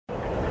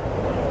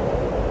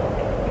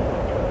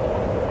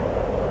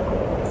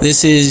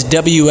This is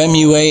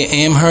WMUA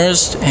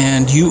Amherst,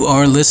 and you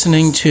are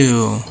listening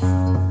to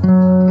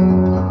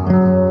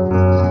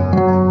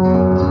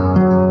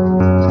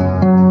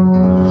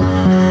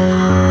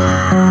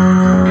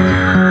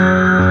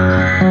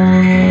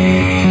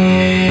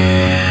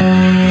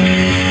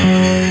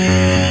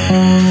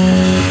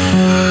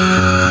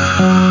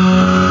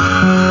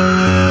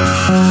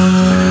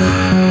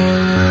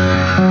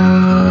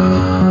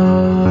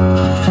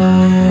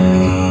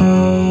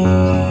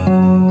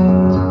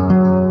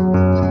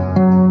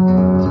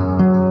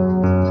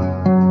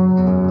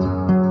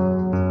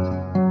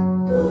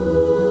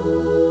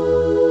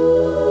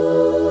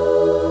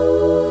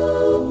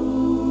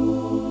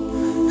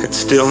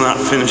Still not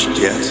finished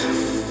yet.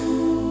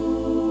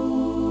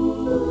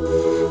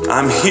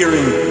 I'm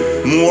hearing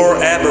more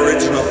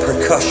Aboriginal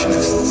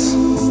percussionists.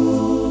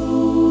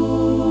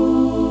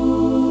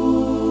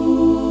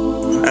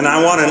 And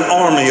I want an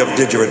army of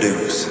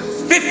didgeridoos.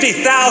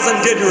 50,000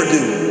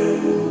 didgeridoo.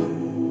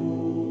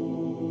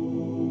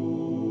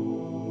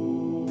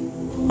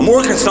 I'm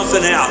working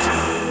something out.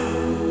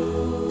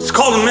 It's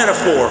called a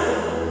metaphor.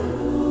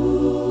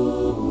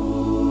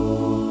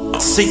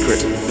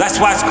 Secret. That's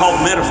why it's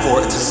called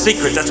metaphor. It's a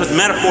secret. That's what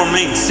metaphor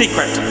means.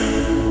 Secret.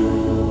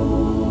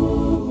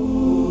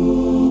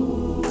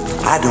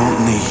 I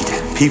don't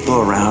need people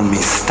around me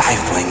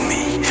stifling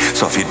me.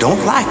 So if you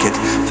don't like it,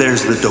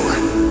 there's the door.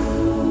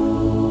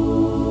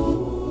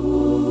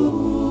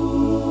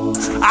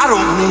 I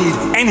don't need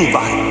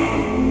anybody.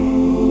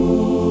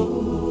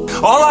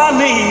 All I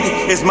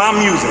need is my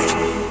music.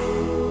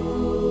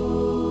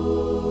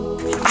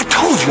 I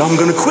told you I'm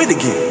gonna quit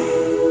again.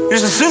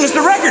 Just as soon as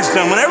the record's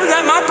done, whenever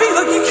that might be.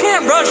 Look, you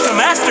can't rush a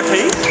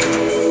masterpiece.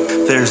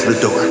 There's the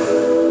door.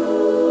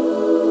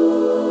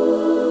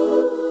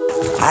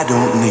 I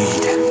don't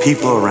need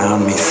people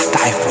around me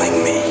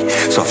stifling me.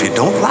 So if you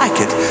don't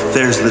like it,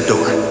 there's the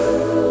door.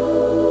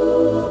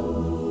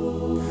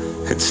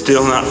 It's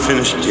still not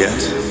finished yet.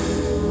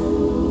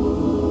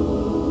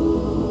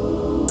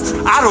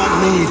 I don't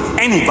need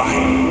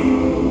anybody.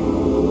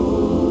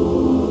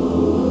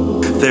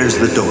 There's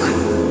the door.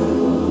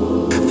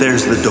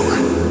 There's the door.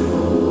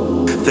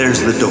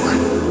 There's the door.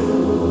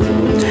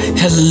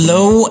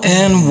 Hello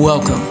and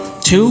welcome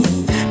to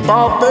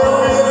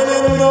Barbarian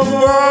in the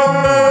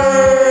Valley.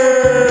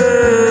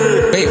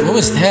 Wait, what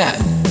was that?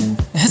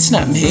 That's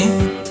not me.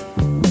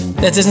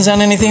 That doesn't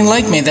sound anything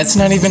like me. That's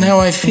not even how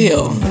I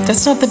feel.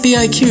 That's not the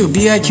BIQ.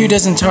 BIQ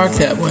doesn't talk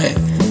that way.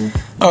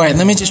 Alright,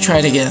 let me just try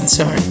it again.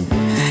 Sorry.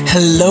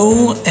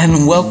 Hello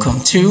and welcome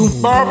to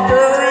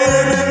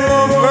Barbarian in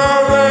the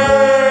Valley.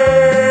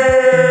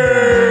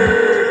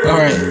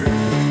 Alright.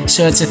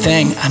 So it's a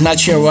thing. I'm not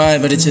sure why,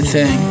 but it's a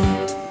thing.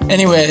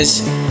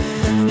 Anyways,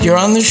 you're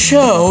on the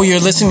show, you're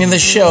listening to the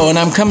show, and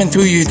I'm coming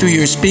through you through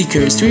your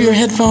speakers, through your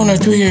headphone or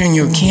through in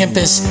your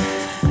campus,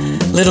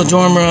 little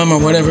dorm room or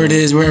whatever it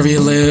is, wherever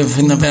you live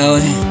in the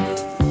valley.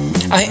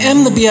 I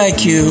am the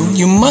BIQ.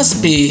 You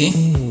must be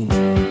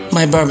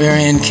my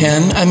Barbarian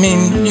Ken. I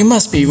mean, you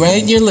must be,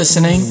 right? You're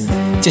listening.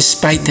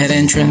 Despite that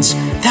entrance.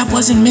 That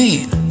wasn't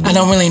me. I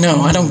don't really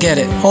know. I don't get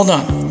it. Hold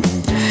on.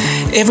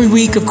 Every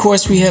week, of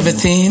course, we have a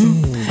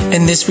theme.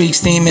 And this week's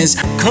theme is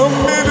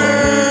Committed.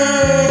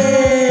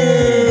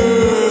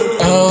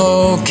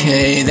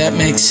 Okay, that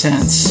makes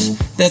sense.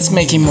 That's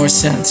making more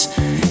sense.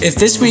 If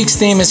this week's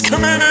theme is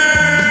Committed,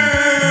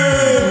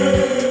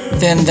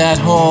 then that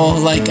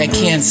whole, I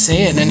can't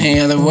say it in any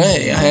other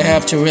way. I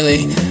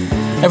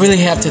really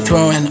have to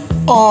throw in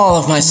all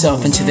of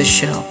myself into this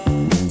show.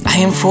 I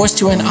am forced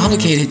to and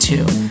obligated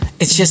to.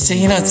 It's just,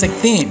 it's like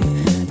theme.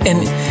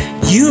 And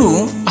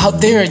you out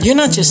there, you're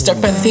not just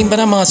stuck by the theme, but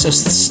I'm also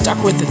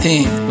stuck with the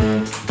theme.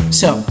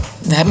 So,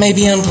 that may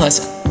be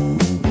unpleasant,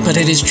 but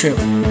it is true.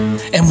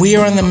 And we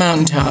are on the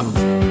mountaintop,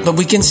 but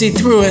we can see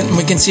through it and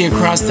we can see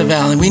across the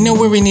valley. We know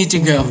where we need to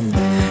go.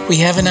 We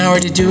have an hour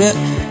to do it,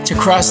 to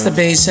cross the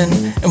basin,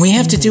 and we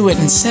have to do it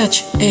in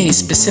such a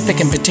specific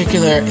and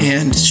particular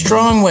and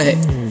strong way.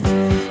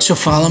 So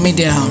follow me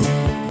down.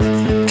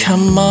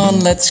 Come on,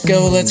 let's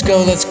go, let's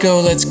go, let's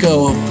go, let's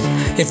go.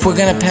 If we're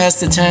gonna pass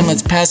the time,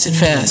 let's pass it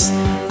fast.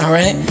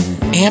 Alright?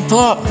 Amp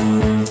up.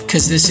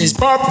 Cause this is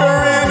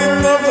Barbarian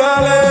in the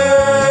Valley.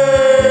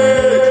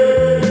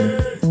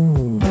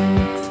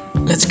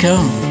 Let's go.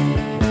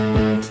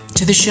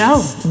 To the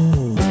show.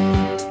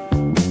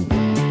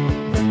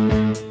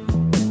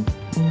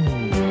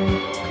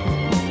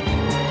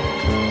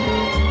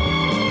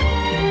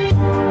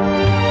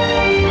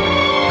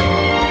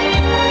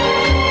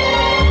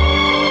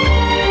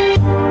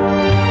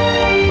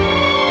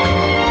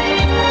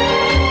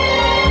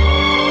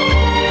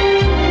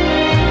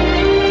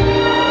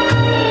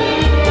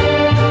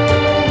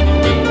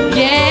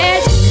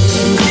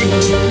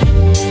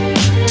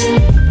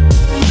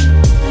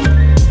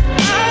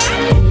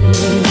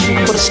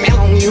 Put a spell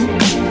on you.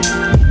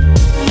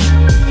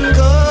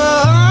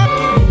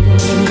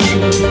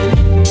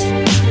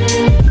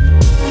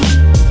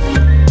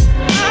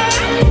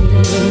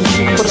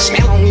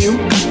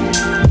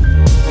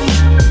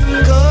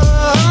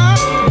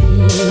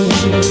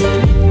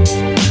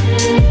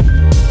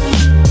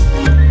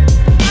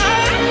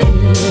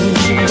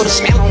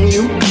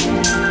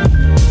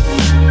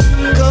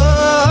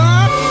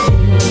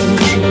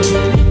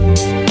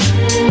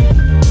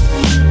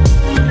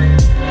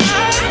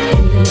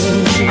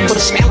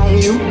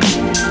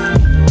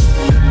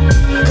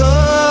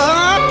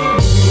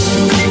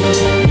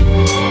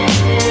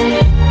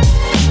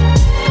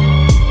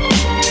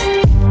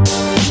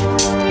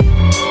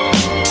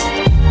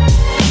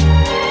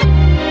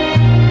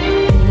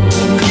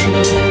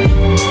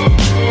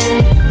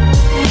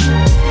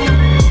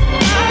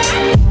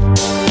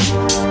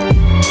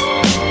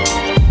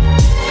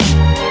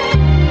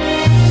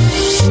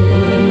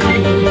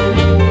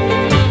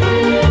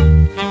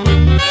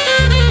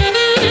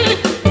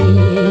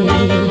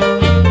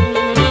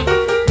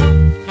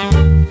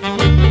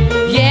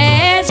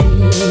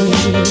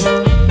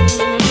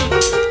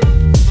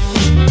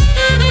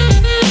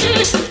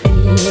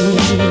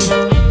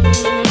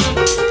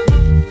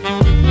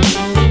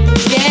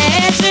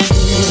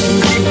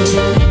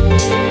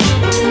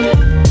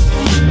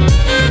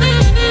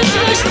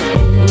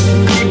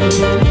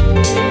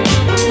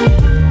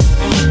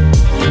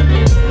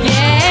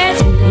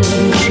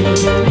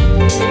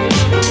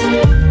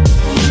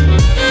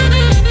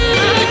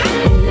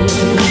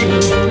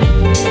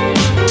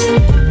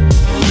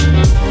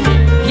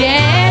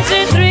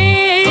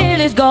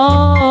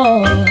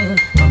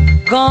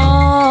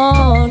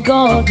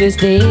 to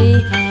stay.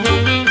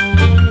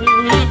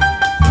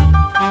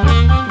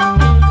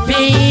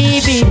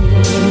 Baby,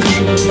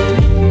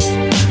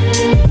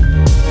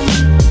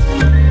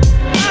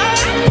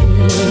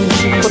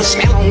 put a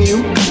spell on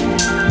you.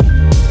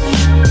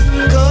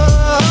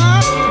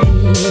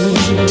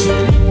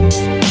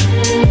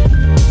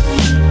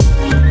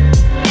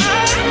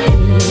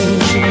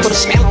 Put a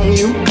spell on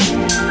you.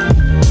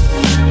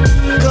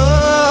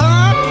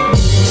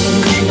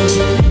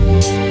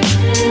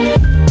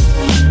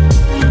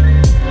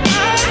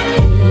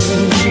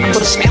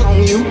 Put a spell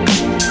on you.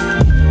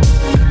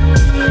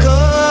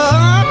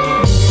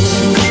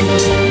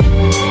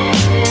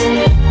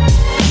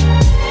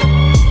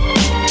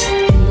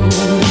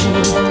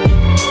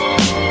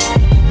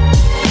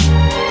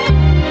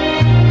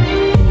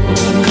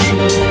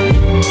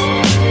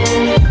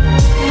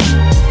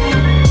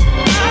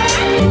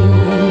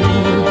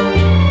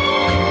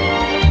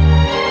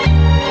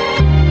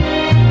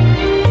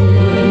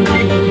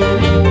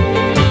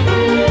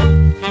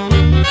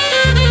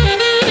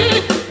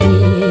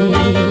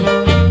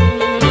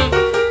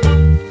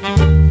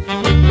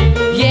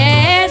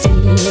 yes.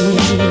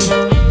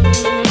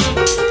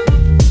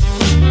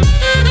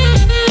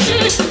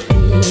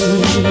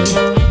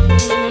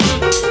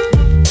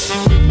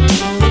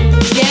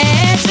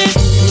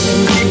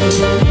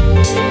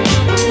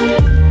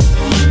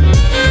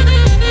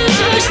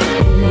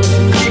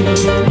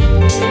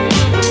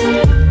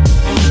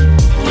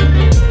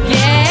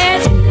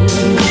 Yes.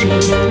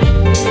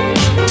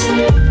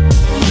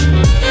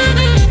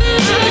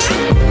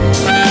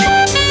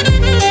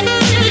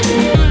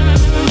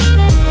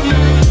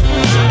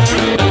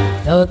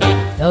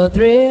 The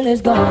thrill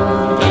is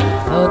gone.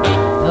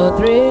 The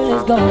thrill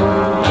is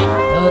gone.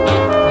 The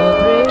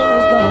thrill is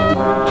gone.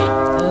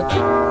 The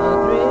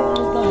thrill is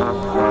gone.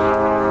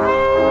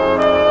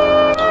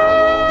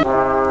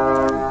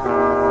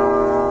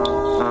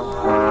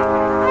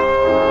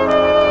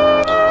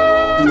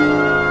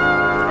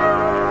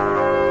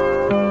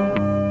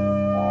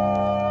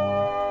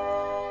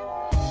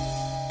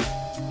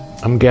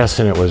 I'm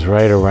guessing it was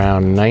right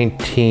around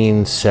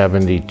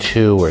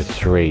 1972 or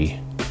 3,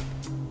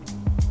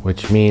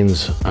 which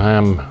means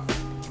I'm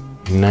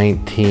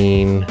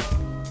 19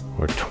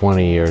 or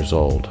 20 years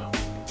old.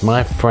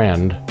 My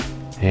friend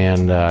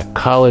and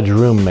college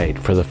roommate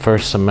for the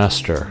first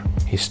semester,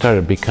 he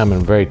started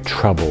becoming very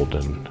troubled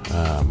and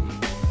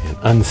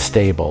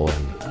unstable,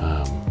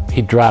 and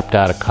he dropped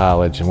out of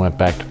college and went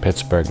back to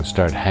Pittsburgh and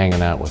started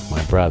hanging out with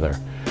my brother.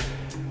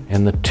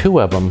 And the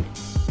two of them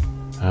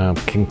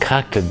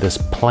concocted this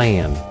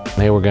plan.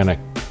 They were going to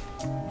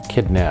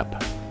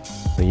kidnap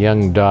the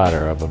young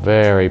daughter of a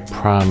very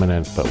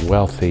prominent but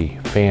wealthy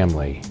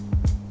family.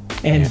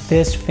 And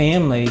this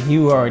family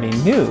you already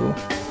knew.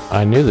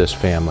 I knew this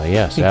family,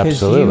 yes, Because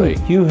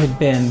absolutely. you had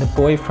been the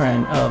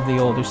boyfriend of the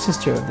older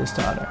sister of this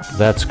daughter.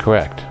 That's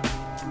correct.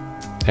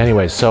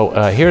 Anyway, so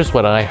here's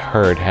what I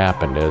heard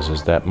happened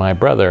is that my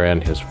brother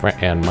and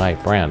and my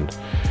friend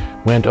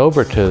went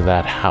over to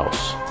that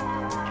house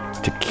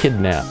to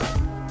kidnap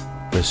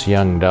this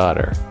young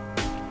daughter.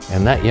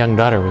 And that young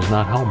daughter was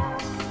not home.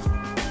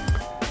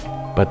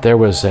 But there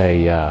was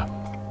a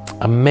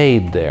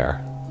maid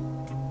there,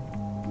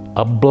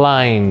 a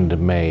blind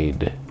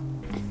maid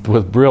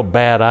with real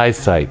bad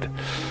eyesight.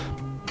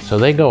 So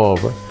they go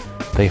over,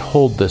 they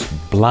hold this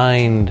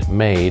blind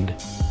maid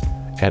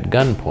at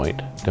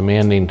gunpoint,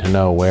 demanding to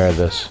know where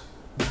the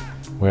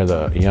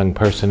young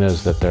person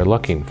is that they're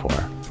looking for.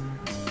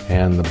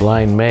 And the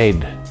blind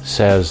maid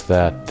says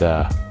that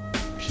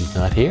she's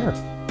not here.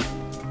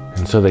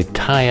 And so they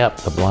tie up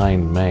the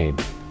blind maid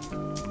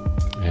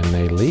and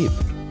they leave.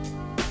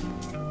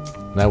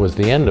 That was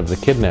the end of the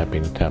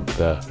kidnapping attempt.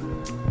 The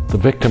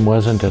victim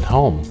wasn't at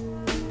home.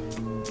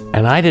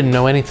 And I didn't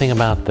know anything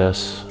about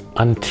this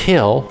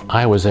until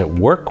I was at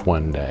work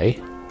one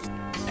day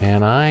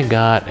and I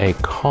got a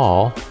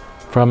call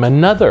from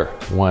another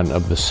one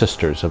of the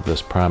sisters of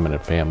this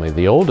prominent family,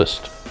 the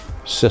oldest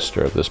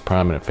sister of this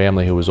prominent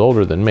family who was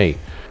older than me.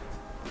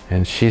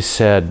 And she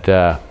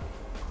said,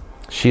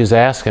 she's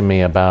asking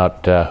me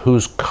about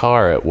whose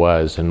car it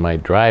was in my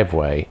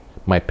driveway,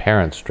 my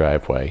parents'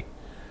 driveway,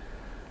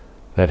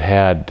 that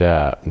had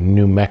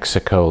New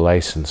Mexico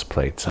license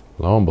plates.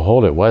 Lo and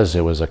behold, it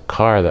was a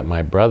car that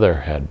my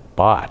brother had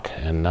bought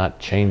and not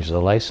changed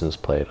the license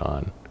plate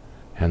on.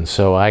 And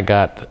so I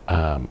got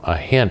a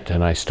hint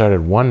and I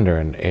started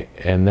wondering,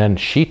 and then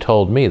she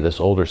told me,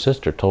 this older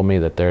sister told me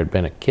that there had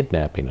been a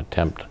kidnapping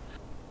attempt.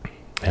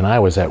 And I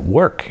was at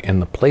work in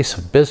the place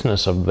of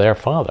business of their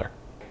father.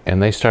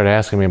 And they started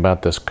asking me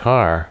about this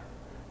car,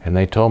 and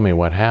they told me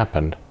what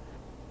happened.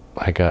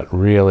 I got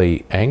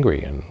really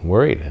angry and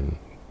worried and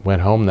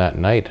went home that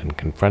night and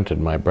confronted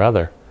my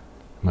brother.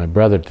 My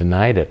brother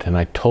denied it, and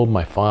I told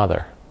my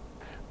father.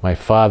 My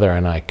father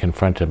and I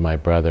confronted my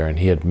brother, and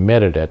he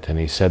admitted it, and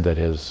he said that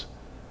his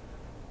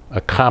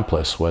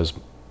accomplice was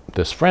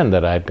this friend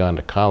that I had gone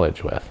to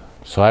college with.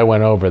 So I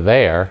went over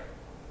there,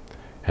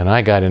 and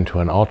I got into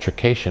an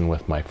altercation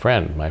with my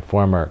friend, my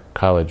former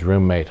college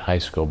roommate, high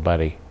school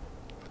buddy.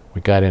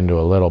 We got into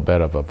a little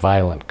bit of a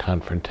violent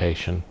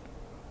confrontation.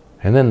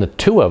 And then the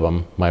two of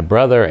them, my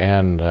brother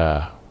and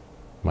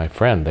my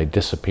friend, they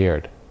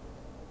disappeared.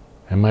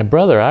 And my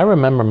brother, I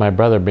remember my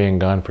brother being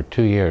gone for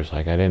 2 years,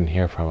 like I didn't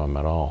hear from him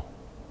at all.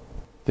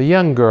 The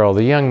young girl,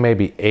 the young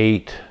maybe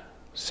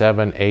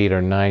 7, 8,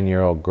 or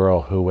 9-year-old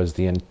girl who was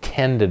the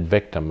intended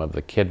victim of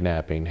the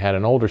kidnapping, had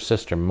an older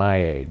sister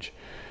my age.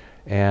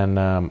 And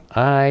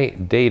I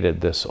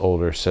dated this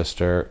older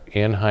sister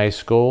in high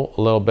school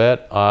a little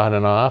bit, on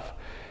and off.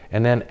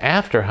 And then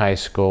after high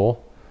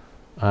school,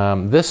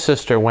 this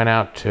sister went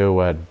out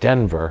to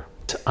Denver.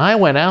 I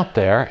went out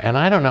there, and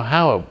I don't know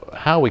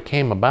how we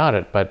came about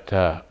it, but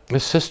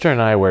this sister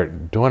and I were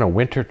doing a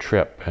winter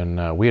trip,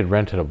 and we had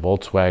rented a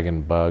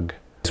Volkswagen Bug.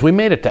 So we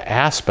made it to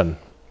Aspen.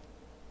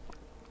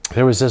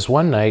 There was this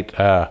one night,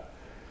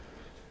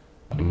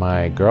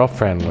 my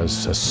girlfriend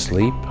was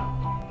asleep,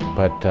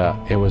 but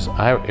it was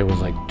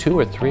like 2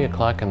 or 3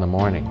 o'clock in the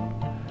morning.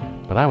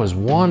 But I was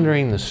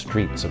wandering the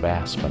streets of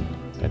Aspen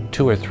at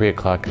 2 or 3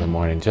 o'clock in the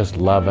morning, just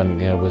loving.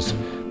 There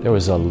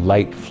was a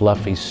light,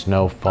 fluffy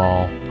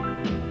snowfall,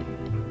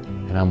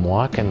 and I'm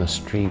walking the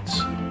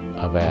streets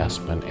of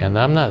Aspen, and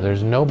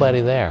there's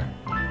nobody there.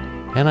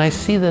 And I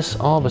see this,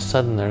 all of a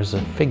sudden, there's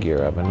a figure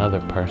of another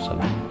person.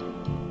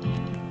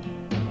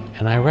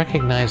 And I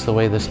recognize the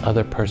way this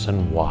other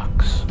person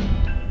walks.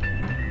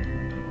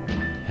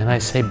 And I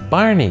say,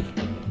 "Barney."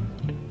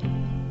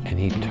 And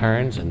he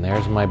turns, and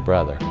there's my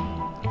brother.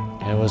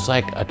 And it was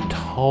like a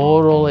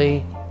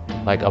totally,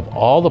 like of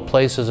all the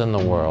places in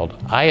the world,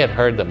 I had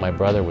heard that my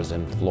brother was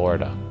in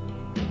Florida.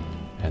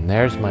 And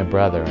there's my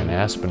brother in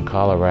Aspen,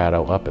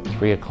 Colorado, up at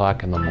 3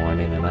 o'clock in the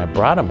morning, and I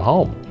brought him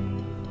home.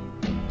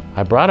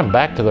 I brought him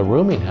back to the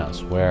rooming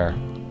house where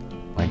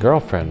my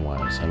girlfriend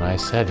was, and I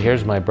said,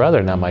 "Here's my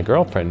brother." Now, my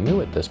girlfriend knew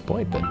at this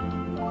point that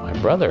my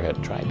brother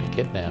had tried to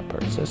kidnap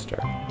her sister.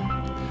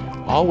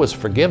 All was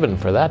forgiven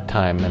for that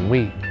time, and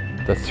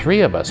the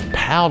three of us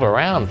palled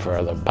around for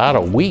about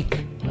a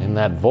week in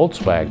that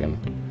Volkswagen.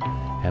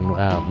 And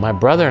my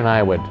brother and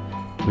I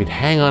we'd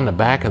hang on the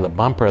back of the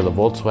bumper of the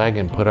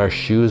Volkswagen, put our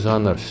shoes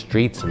on the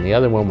streets, and the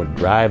other one would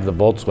drive the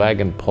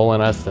Volkswagen,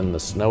 pulling us in the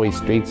snowy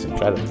streets and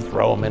try to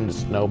throw them into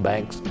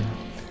snowbanks,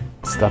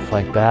 stuff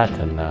like that.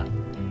 And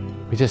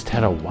we just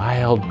had a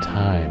wild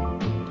time.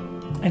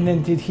 And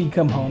then did he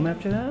come home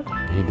after that?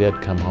 He did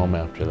come home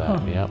after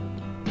that, Yep.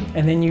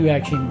 And then you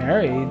actually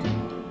married.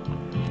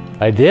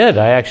 I did.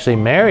 I actually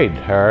married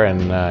her,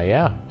 and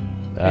yeah.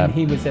 And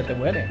he was at the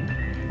wedding.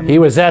 He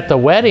was at the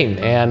wedding,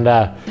 and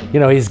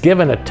he's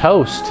given a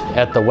toast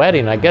at the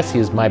wedding. I guess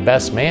he's my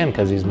best man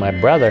because he's my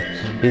brother.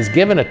 He's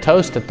given a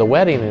toast at the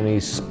wedding, and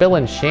he's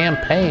spilling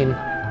champagne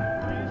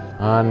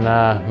on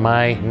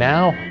my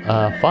now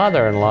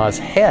father-in-law's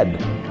head.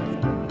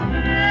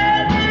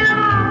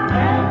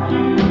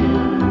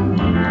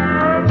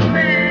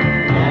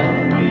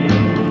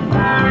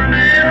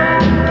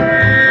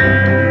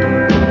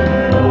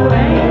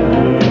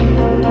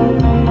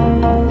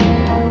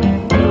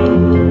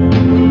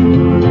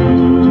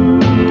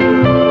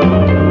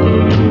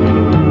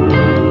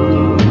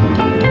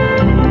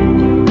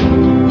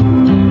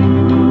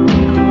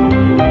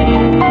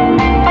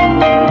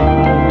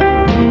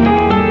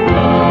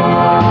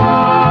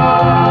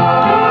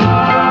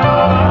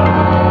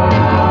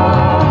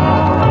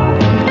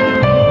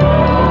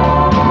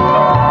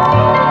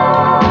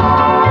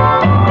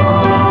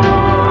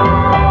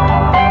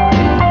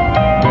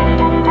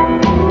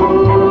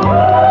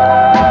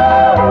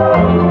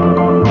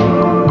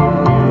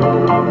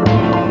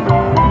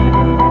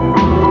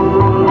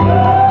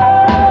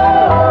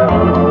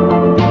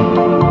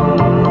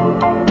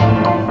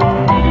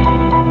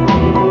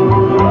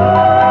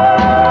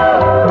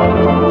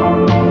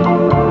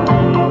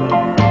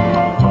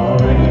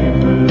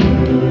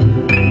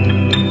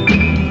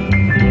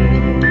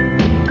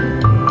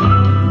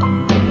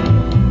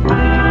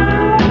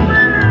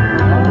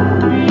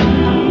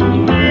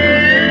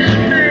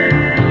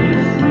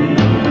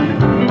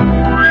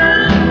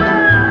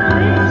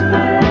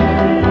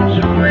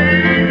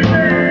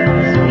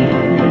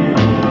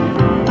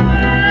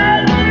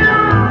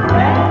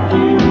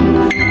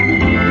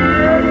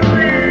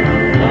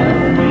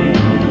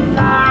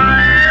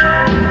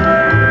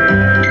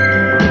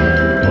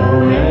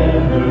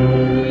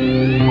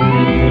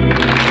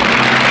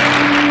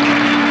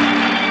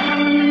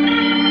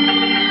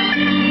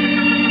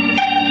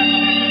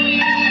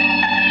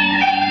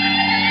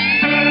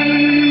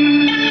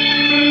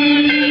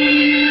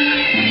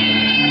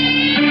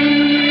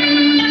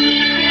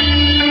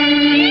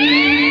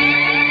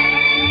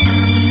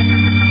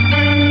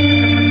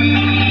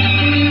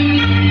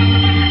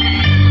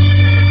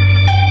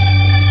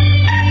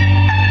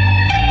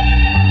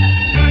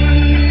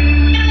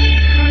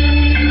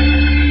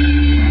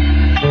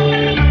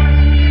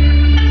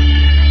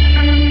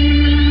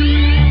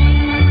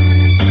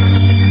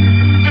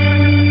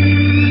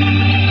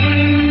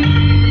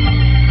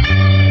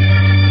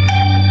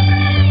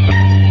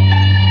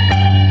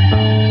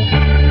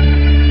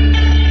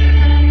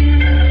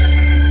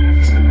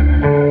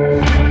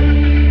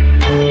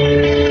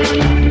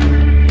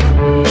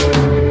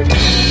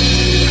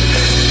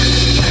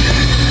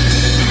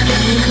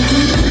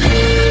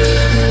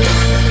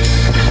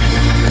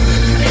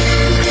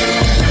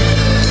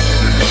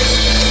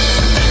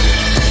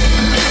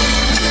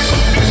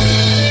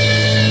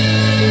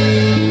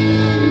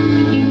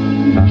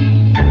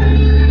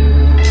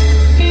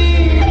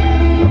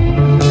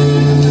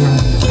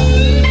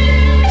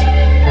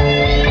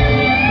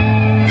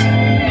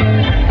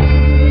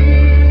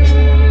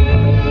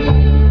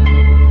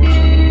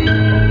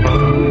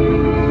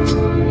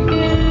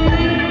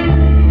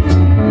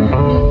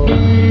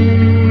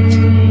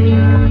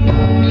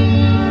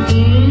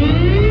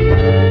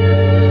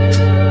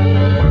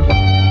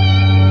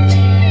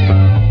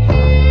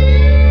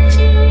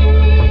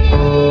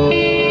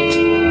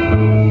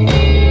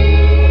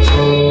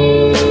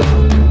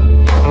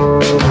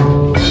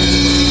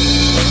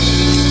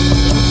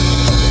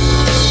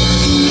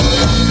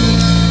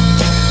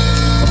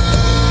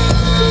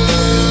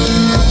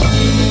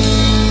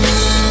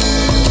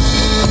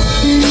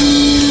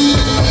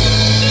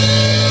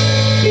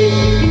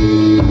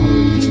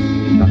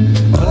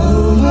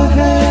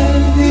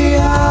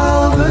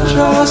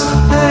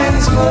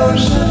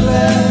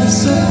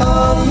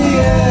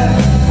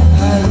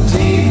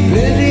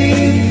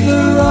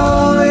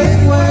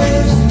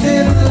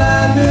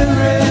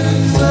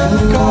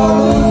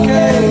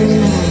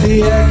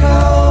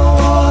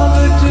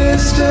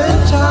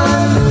 distant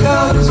time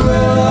comes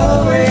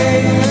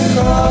willowing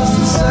across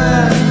the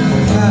sand,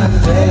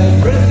 and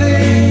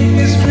everything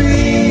is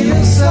green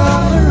and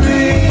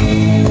summery.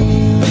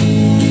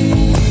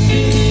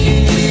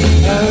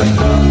 And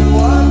no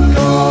one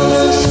calls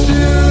us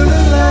to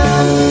the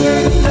land,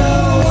 and no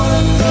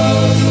one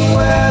knows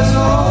where's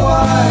or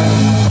why.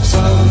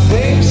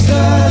 Something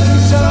stirs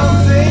and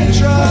something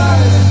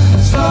tries,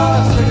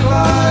 starts to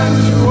climb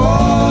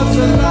towards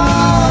the light.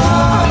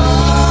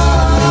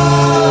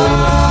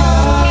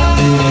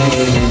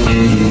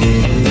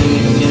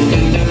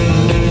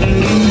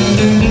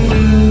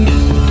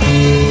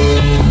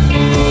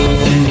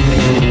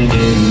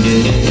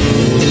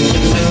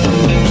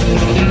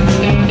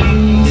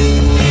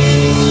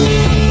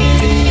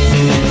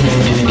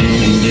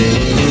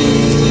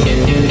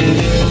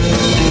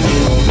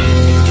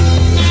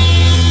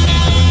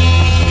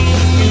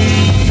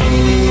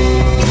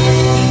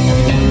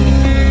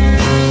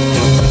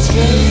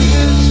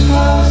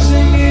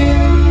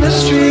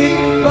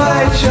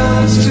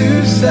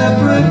 Two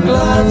separate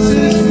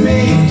glances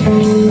meet.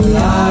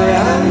 I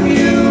am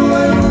you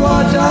and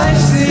what I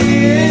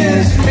see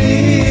is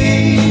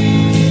me.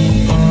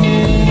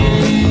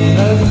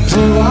 And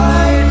do I